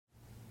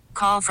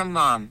Call from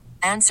mom.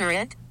 Answer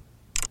it.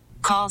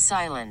 Call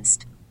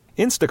silenced.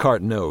 Instacart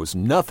knows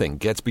nothing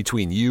gets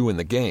between you and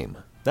the game.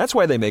 That's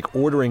why they make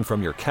ordering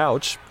from your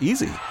couch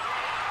easy.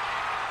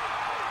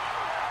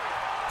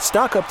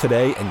 Stock up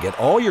today and get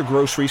all your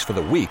groceries for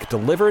the week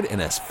delivered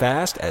in as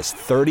fast as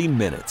 30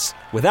 minutes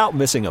without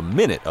missing a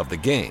minute of the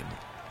game.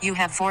 You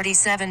have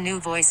 47 new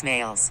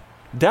voicemails.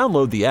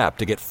 Download the app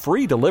to get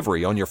free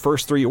delivery on your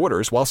first 3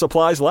 orders while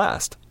supplies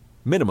last.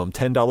 Minimum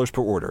 $10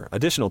 per order.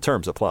 Additional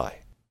terms apply.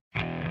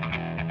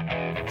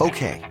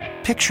 Okay,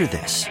 picture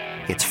this.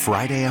 It's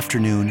Friday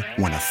afternoon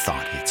when a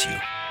thought hits you.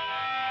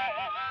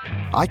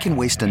 I can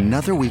waste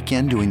another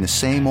weekend doing the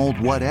same old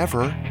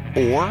whatever,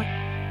 or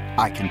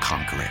I can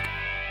conquer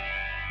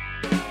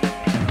it.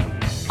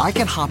 I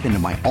can hop into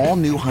my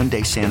all-new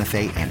Hyundai Santa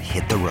Fe and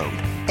hit the road.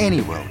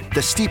 Any road.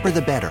 The steeper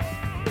the better.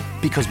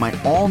 Because my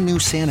all-new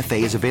Santa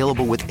Fe is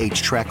available with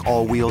H-Track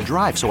all-wheel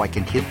drive, so I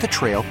can hit the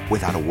trail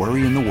without a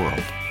worry in the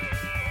world.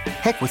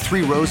 Heck, with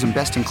 3 rows and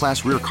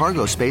best-in-class rear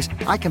cargo space,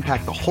 I can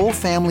pack the whole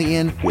family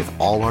in with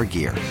all our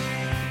gear.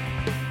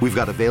 We've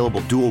got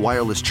available dual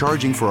wireless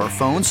charging for our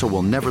phones, so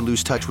we'll never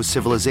lose touch with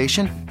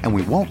civilization, and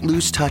we won't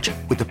lose touch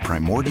with the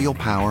primordial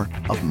power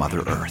of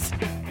Mother Earth.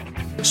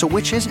 So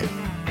which is it?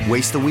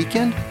 Waste the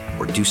weekend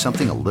or do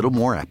something a little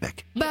more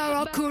epic?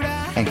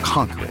 And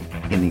conquer it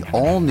in the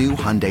all-new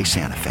Hyundai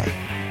Santa Fe.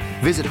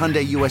 Visit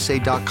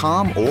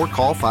HyundaiUSA.com or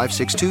call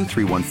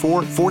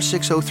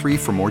 562-314-4603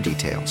 for more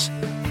details.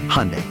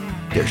 Hyundai,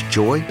 there's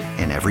joy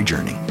in every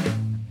journey.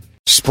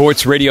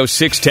 Sports Radio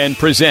 610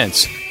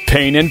 presents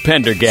Payne and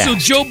Pendergast. So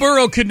Joe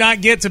Burrow could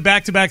not get to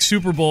back-to-back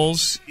Super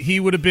Bowls. He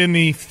would have been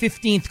the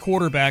 15th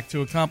quarterback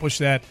to accomplish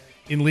that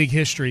in league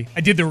history.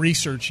 I did the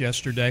research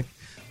yesterday.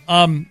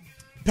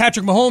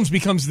 Patrick Mahomes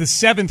becomes the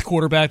 7th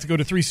quarterback to go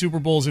to 3 Super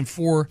Bowls in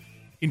 4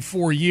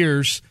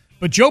 years.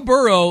 But Joe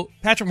Burrow,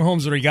 Patrick Mahomes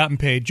has already gotten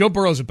paid. Joe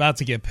Burrow's about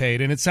to get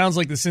paid, and it sounds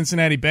like the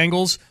Cincinnati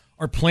Bengals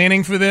are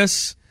planning for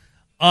this.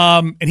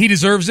 And he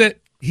deserves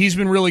it. He's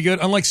been really good.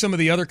 Unlike some of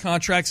the other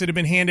contracts that have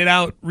been handed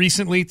out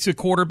recently to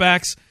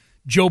quarterbacks,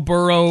 Joe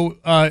Burrow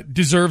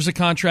deserves a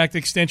contract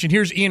extension.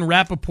 Here's Ian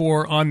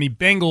Rappaport on the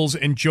Bengals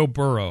and Joe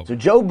Burrow. So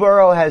Joe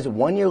Burrow has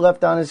 1 year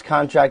left on his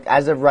contract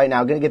as of right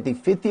now. Going to get the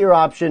 5th-year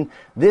option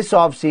this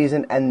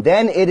offseason, and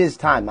then it is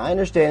time. My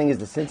understanding is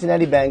the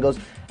Cincinnati Bengals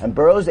and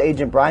Burrow's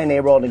agent, Brian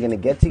Aberle, are going to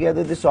get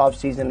together this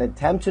offseason and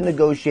attempt to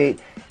negotiate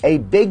a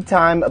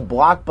big-time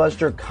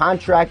blockbuster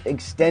contract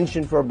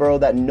extension for Burrow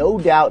that no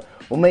doubt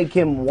will make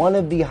him one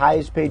of the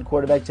highest-paid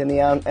quarterbacks in the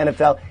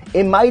NFL.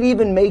 It might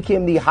even make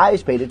him the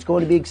highest-paid. It's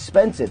going to be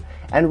expensive.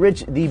 And,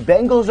 Rich, the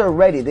Bengals are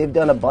ready. They've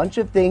done a bunch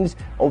of things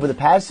over the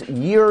past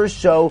year or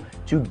so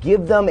to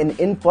give them an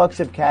influx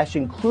of cash,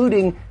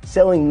 including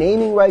selling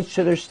naming rights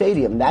to their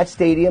stadium. That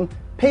stadium,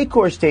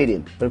 Paycor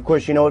Stadium. But, of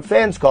course, you know what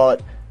fans call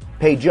it,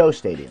 Pay Joe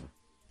Stadium.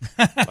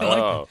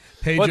 Oh.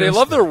 Well, they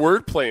love their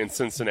wordplay in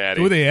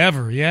Cincinnati. Do they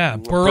ever? Yeah.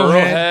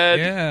 Burrowhead.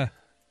 Yeah.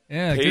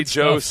 Yeah, Pay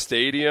Joe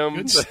Stadium.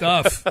 Good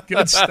stuff.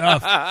 Good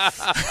stuff.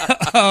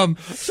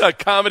 It's a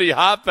comedy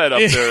hotbed up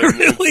there.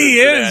 It really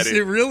is.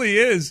 It really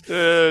is.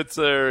 It's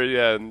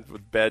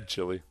with bad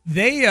chili.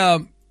 They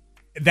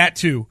that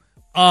too.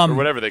 Or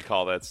whatever they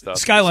call that stuff.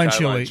 Skyline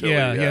chili.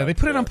 Yeah. They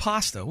put it on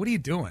pasta. What are you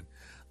doing?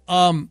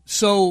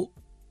 So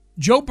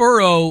Joe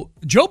Burrow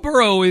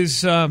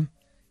is well,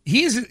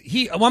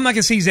 I'm not going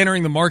to say he's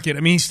entering the market.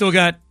 I mean, he's still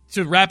got,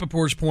 to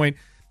Rappaport's point,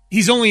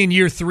 he's only in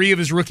year 3 of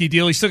his rookie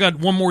deal. He's still got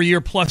 1 more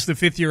year plus the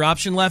 5th-year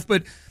option left.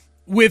 But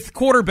with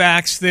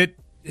quarterbacks that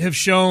have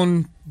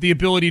shown the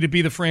ability to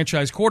be the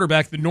franchise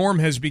quarterback, the norm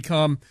has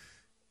become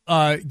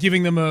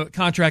giving them a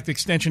contract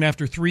extension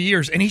after 3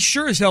 years. And he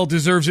sure as hell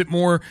deserves it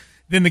more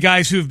than the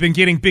guys who have been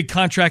getting big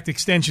contract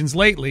extensions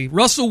lately.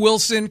 Russell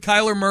Wilson,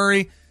 Kyler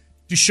Murray,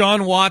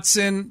 Deshaun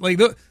Watson.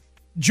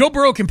 Joe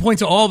Burrow can point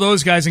to all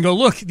those guys and go,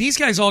 look, these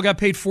guys all got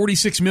paid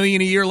 $46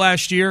 million a year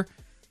last year.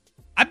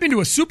 I've been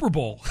to a Super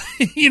Bowl.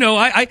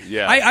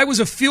 I was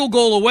a field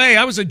goal away.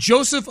 I was a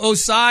Joseph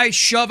Osai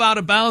shove out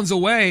of bounds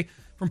away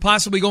from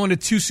possibly going to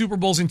 2 Super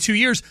Bowls in 2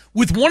 years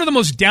with one of the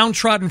most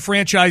downtrodden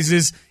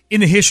franchises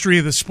in the history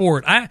of the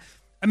sport. I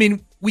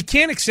mean, we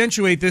can't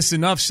accentuate this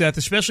enough, Seth,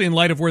 especially in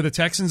light of where the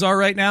Texans are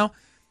right now,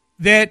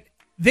 that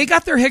they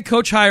got their head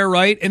coach hire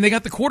right and they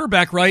got the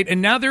quarterback right,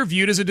 and now they're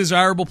viewed as a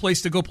desirable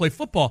place to go play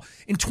football.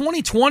 In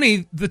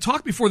 2020, the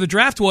talk before the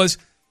draft was,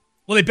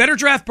 well, they better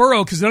draft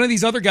Burrow because none of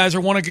these other guys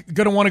are going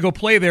to want to go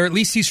play there. At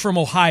least he's from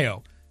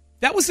Ohio.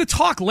 That was the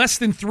talk less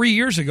than 3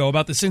 years ago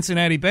about the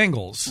Cincinnati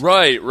Bengals.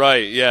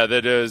 Right. Yeah,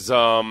 that is.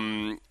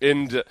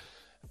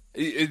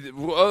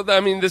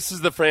 This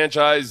is the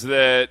franchise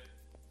that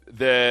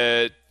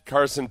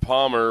Carson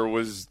Palmer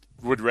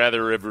would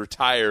rather have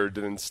retired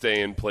than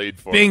stay and played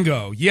for.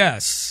 Bingo,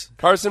 yes.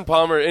 Carson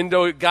Palmer,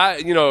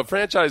 a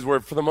franchise where,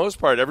 for the most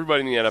part,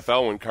 everybody in the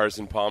NFL, when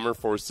Carson Palmer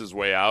forced his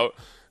way out,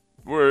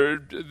 where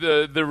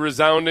the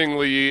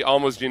resoundingly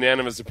almost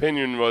unanimous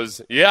opinion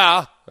was,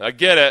 yeah, I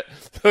get it.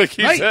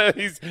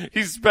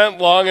 He's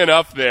spent long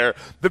enough there.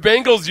 The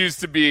Bengals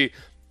used to be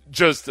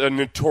just a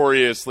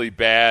notoriously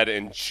bad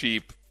and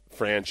cheap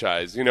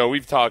franchise.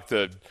 We've talked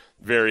to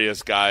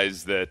various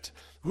guys that.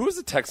 Who was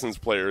the Texans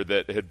player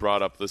that had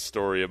brought up this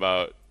story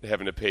about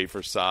having to pay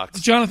for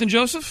socks? Jonathan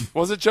Joseph?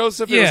 Was it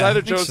Joseph? Yeah, it was either I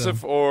think Joseph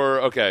so. or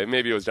okay,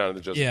 maybe it was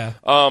Jonathan Joseph. Yeah.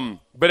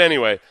 But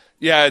anyway,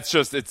 yeah,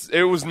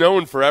 it was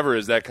known forever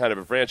as that kind of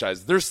a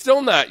franchise. They're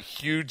still not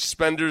huge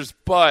spenders,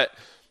 but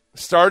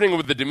starting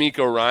with the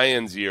DeMeco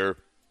Ryans year,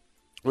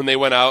 when they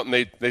went out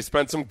and they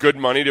spent some good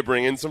money to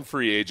bring in some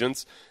free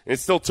agents, and it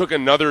still took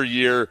another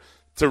year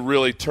to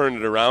really turn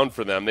it around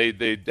for them.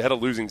 They had a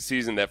losing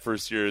season that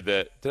first year.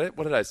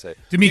 What did I say?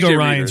 DeMeco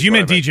Ryans. You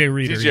meant DJ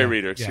Reader. DJ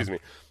Reader, excuse me.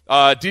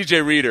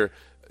 DJ Reader.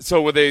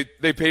 So when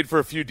they paid for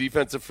a few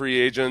defensive free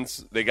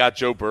agents, they got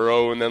Joe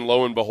Burrow, and then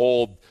lo and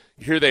behold,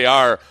 here they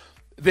are.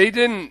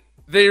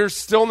 They're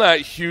still not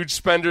huge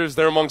spenders.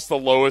 They're amongst the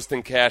lowest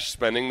in cash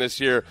spending this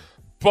year,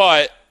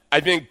 but I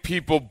think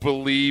people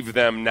believe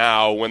them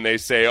now when they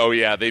say, oh,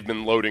 yeah, they've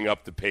been loading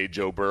up to pay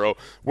Joe Burrow.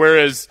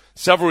 Whereas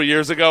several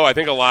years ago, I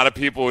think a lot of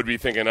people would be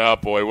thinking, oh,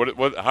 boy,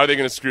 how are they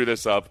going to screw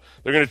this up?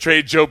 They're going to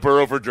trade Joe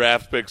Burrow for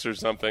draft picks or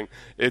something.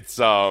 It's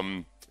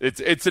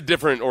a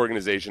different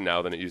organization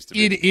now than it used to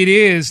be. It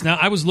is. Now,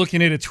 I was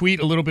looking at a tweet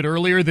a little bit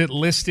earlier that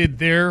listed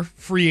their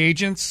free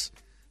agents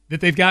that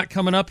they've got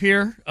coming up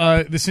here,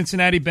 the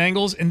Cincinnati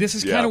Bengals, and this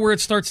is kind of where it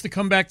starts to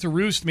come back to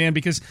roost, man,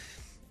 because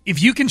if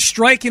you can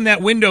strike in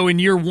that window in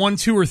year 1,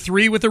 2, or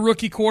 3 with a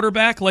rookie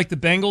quarterback like the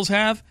Bengals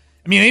have,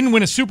 I mean, they didn't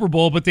win a Super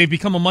Bowl, but they've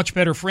become a much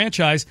better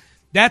franchise.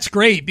 That's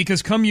great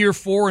because come year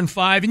 4 and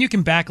 5, and you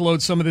can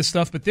backload some of this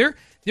stuff, but they're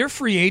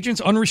free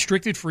agents,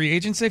 unrestricted free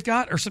agents they've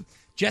got, are some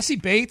Jesse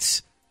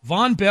Bates,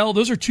 Von Bell,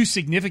 those are 2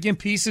 significant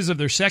pieces of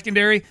their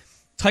secondary.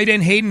 Tight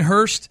end Hayden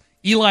Hurst,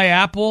 Eli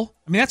Apple.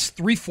 I mean, that's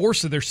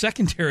 3/4 of their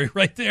secondary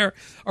right there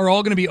are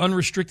all going to be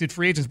unrestricted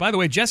free agents. By the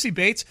way, Jesse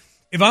Bates,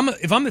 if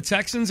I'm the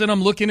Texans and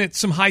I'm looking at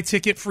some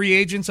high-ticket free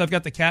agents, I've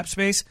got the cap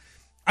space,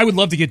 I would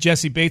love to get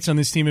Jesse Bates on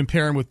this team and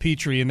pair him with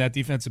Petrie in that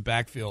defensive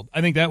backfield.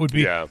 I think that would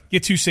be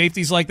get 2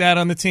 safeties like that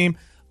on the team.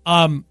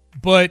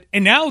 But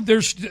now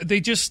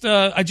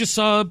I just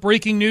saw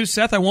breaking news,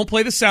 Seth. I won't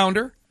play the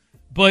sounder,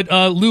 but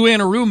Lou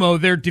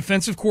Anarumo, their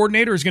defensive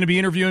coordinator, is going to be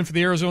interviewing for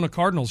the Arizona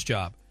Cardinals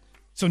job.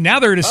 So now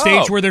they're at a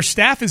stage where their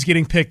staff is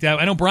getting picked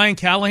out. I know Brian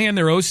Callahan,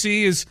 their OC,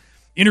 is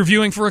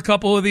interviewing for a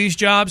couple of these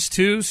jobs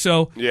too.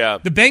 So the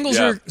Bengals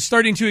are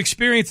starting to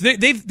experience.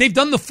 They've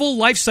done the full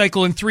life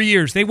cycle in 3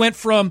 years. They went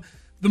from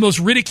the most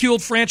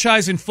ridiculed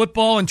franchise in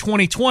football in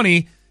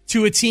 2020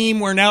 to a team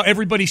where now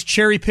everybody's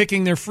cherry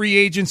picking their free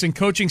agents and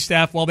coaching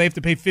staff while they have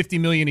to pay $50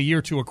 million a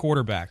year to a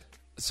quarterback.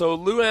 So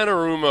Lou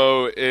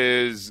Anarumo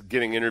is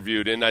getting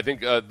interviewed, and I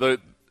think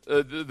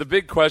the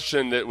big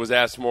question that was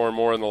asked more and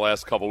more in the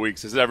last couple of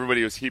weeks is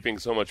everybody was heaping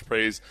so much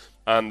praise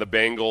on the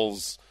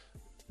Bengals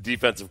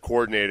defensive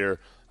coordinator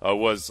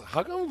was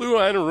how come Lou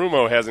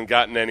Anarumo hasn't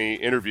gotten any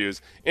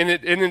interviews? And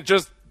it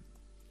just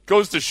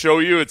goes to show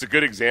you it's a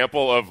good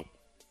example of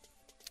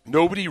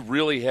nobody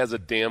really has a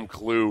damn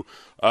clue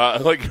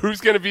like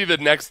who's going to be the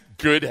next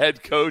good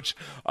head coach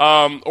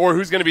or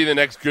who's going to be the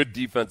next good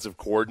defensive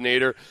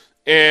coordinator.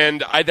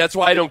 And that's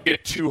why I don't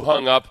get too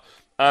hung up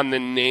on the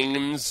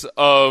names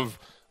of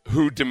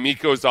who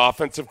DeMeco's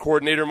offensive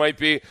coordinator might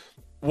be.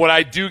 What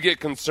I do get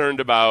concerned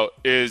about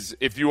is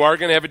if you are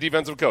going to have a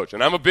defensive coach,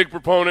 and I'm a big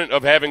proponent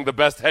of having the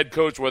best head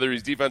coach, whether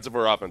he's defensive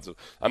or offensive.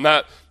 I'm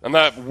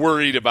not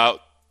worried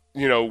about,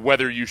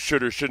 whether you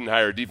should or shouldn't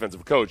hire a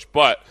defensive coach.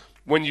 But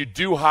when you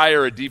do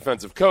hire a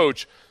defensive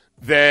coach,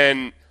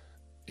 then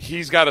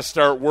he's got to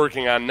start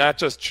working on not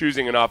just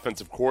choosing an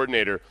offensive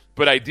coordinator,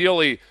 but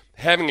ideally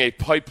having a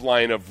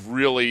pipeline of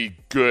really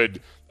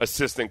good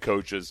assistant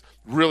coaches,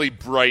 really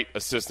bright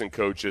assistant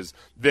coaches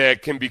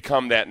that can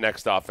become that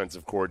next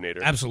offensive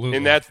coordinator. Absolutely.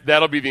 And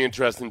that'll be the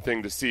interesting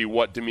thing to see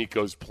what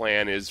DeMeco's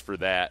plan is for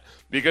that.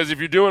 Because if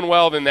you're doing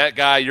well, then that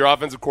guy, your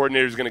offensive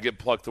coordinator, is going to get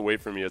plucked away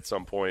from you at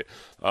some point.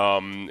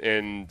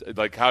 And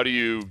like, how do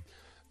you,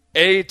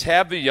 A,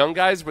 tab the young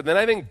guys, but then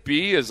I think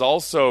B is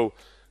also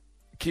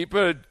keep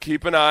an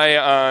eye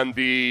on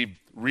the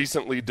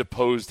recently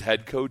deposed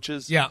head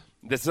coaches. Yeah.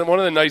 That's one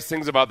of the nice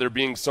things about there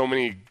being so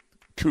many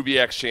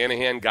Kubiak,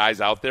 Shanahan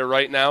guys out there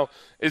right now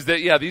is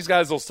that, these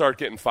guys will start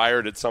getting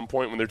fired at some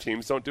point when their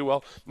teams don't do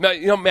well.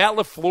 Now, Matt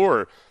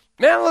LaFleur,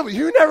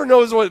 you never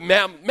know what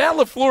Matt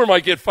LaFleur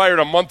might get fired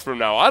a month from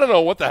now. I don't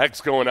know what the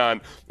heck's going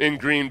on in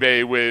Green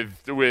Bay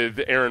with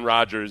Aaron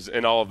Rodgers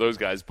and all of those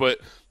guys, but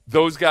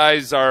those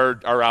guys are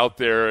out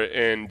there,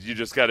 and you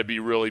just got to be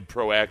really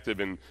proactive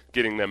in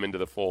getting them into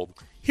the fold.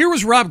 Here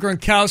was Rob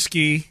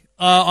Gronkowski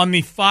on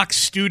the Fox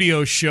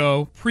Studio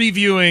show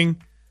previewing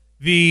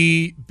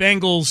the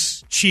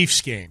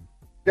Bengals-Chiefs game.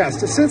 Yes,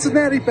 the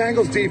Cincinnati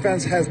Bengals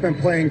defense has been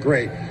playing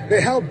great.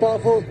 They held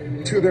Buffalo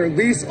to their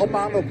least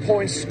amount of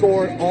points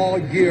scored all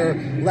year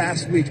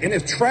last week. And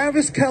if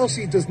Travis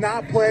Kelce does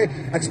not play,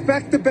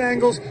 expect the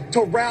Bengals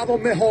to rattle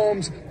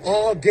Mahomes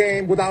all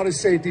game without his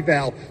safety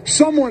valve.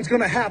 Someone's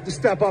going to have to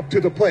step up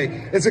to the plate.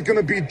 Is it going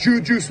to be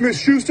Juju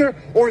Smith-Schuster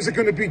or is it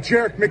going to be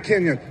Jerick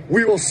McKinnon?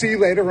 We will see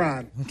later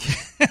on.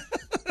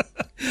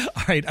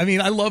 All right. I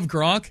mean, I love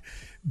Gronk,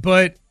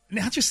 but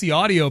not just the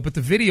audio, but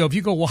the video. If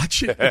you go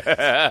watch it,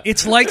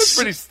 it's like it's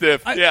pretty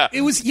stiff. Yeah,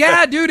 it was.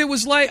 Yeah, dude, it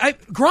was like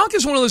Gronk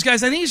is one of those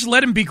guys. I think you just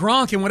let him be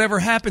Gronk, and whatever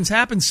happens,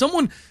 happens.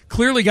 Someone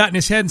clearly got in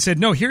his head and said,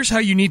 "No, here's how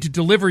you need to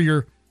deliver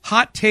your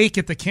hot take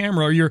at the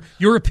camera or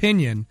your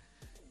opinion."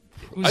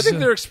 I think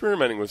they're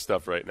experimenting with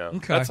stuff right now.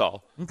 Okay. That's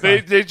all.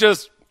 Okay.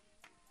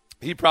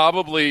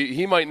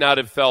 He might not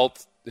have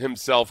felt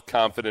himself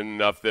confident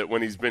enough that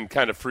when he's been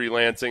kind of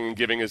freelancing and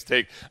giving his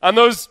take on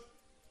those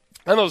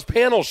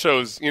panel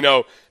shows,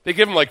 they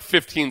give him like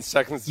 15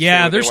 seconds.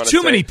 Yeah, there's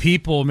too many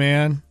people,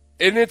 man.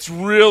 And it's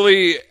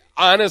really,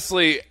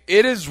 honestly,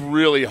 it is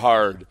really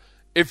hard.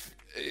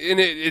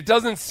 It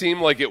doesn't seem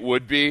like it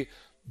would be,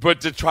 but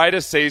to try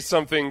to say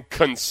something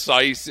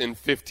concise in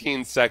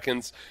 15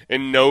 seconds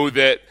and know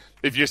that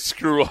if you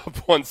screw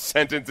up one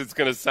sentence, it's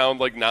going to sound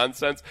like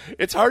nonsense.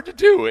 It's hard to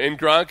do. And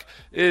Gronk's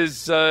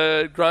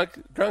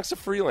a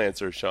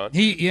freelancer, Sean.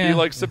 He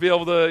likes to be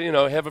able to,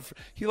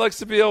 he likes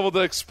to be able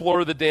to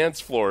explore the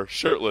dance floor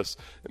shirtless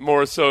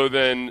more so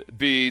than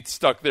be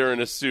stuck there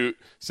in a suit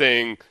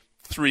saying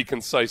 3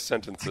 concise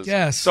sentences.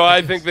 Yes. So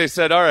I think they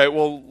said, all right,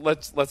 well,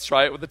 let's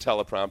try it with the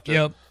teleprompter.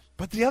 Yep.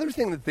 But the other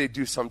thing that they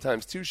do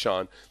sometimes too,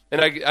 Sean, and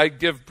I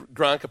give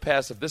Gronk a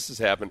pass if this has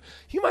happened,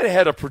 he might have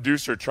had a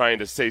producer trying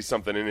to say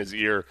something in his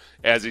ear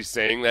as he's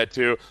saying that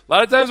too. A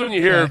lot of times when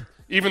you hear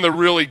even the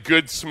really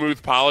good,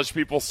 smooth, polished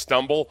people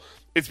stumble,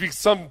 it's because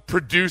some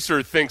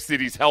producer thinks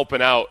that he's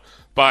helping out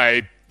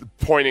by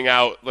pointing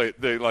out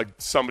like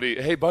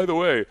somebody, hey, by the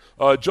way,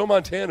 Joe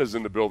Montana's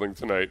in the building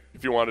tonight,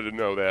 if you wanted to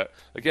know that.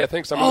 Like, yeah,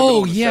 thanks.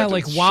 Exactly.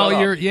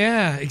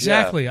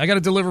 I got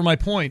to deliver my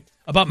point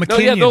about McKinnon. No,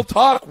 yeah, they'll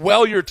talk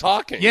while you're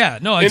talking. Yeah,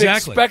 no,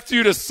 exactly. And expect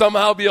you to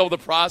somehow be able to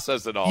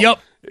process it all. Yep.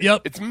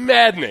 It's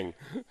maddening.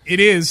 It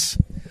is.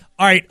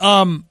 All right,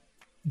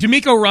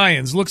 DeMeco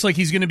Ryans looks like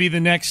he's going to be the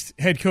next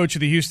head coach of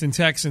the Houston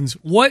Texans.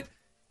 What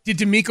did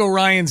DeMeco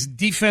Ryans'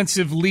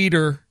 defensive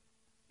leader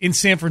in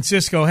San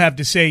Francisco have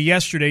to say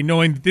yesterday,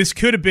 knowing this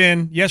could have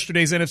been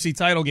yesterday's NFC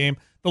title game,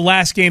 the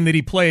last game that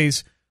he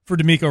plays for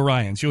DeMeco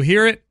Ryans? You'll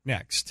hear it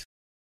next.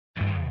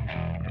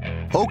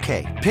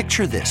 Okay,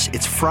 picture this.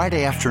 It's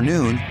Friday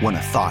afternoon when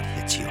a thought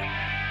hits you.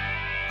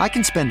 I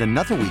can spend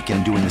another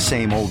weekend doing the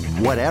same old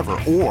whatever,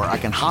 or I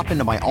can hop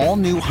into my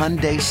all-new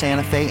Hyundai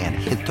Santa Fe and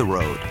hit the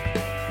road.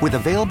 With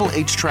available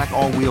H-Track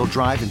all-wheel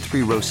drive and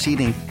 3-row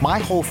seating, my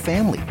whole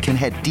family can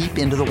head deep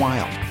into the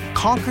wild.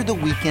 Conquer the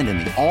weekend in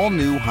the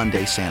all-new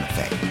Hyundai Santa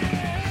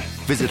Fe.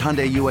 Visit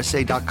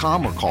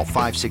HyundaiUSA.com or call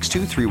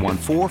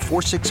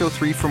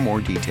 562-314-4603 for more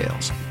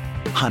details.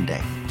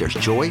 Hyundai, there's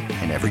joy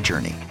in every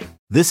journey.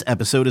 This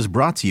episode is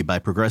brought to you by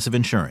Progressive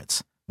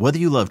Insurance. Whether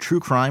you love true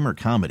crime or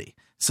comedy,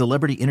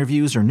 celebrity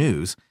interviews or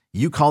news,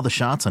 you call the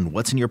shots on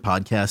what's in your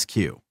podcast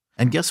queue.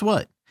 And guess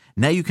what?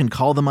 Now you can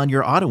call them on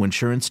your auto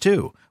insurance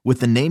too with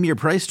the Name Your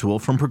Price tool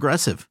from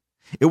Progressive.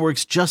 It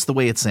works just the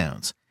way it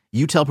sounds.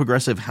 You tell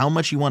Progressive how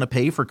much you want to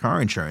pay for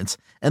car insurance,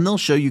 and they'll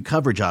show you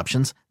coverage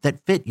options that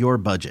fit your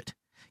budget.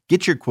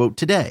 Get your quote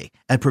today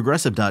at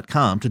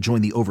Progressive.com to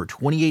join the over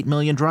 28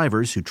 million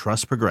drivers who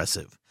trust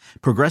Progressive.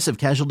 Progressive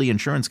Casualty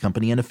Insurance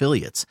Company and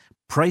Affiliates.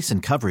 Price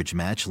and coverage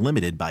match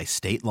limited by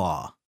state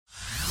law.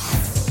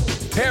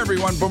 Hey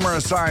everyone, Boomer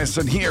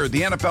Esiason here.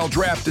 The NFL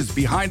Draft is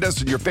behind us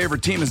and your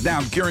favorite team is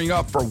now gearing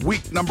up for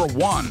week number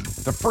 1.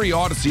 The free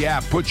Odyssey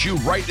app puts you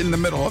right in the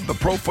middle of the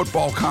pro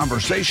football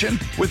conversation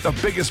with the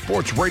biggest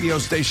sports radio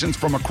stations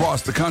from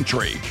across the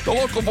country. The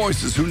local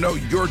voices who know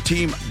your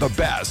team the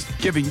best,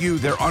 giving you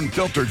their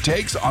unfiltered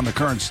takes on the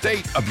current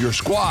state of your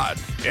squad.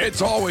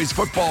 It's always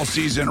football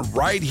season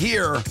right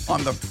here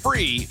on the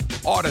free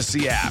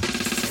Odyssey app.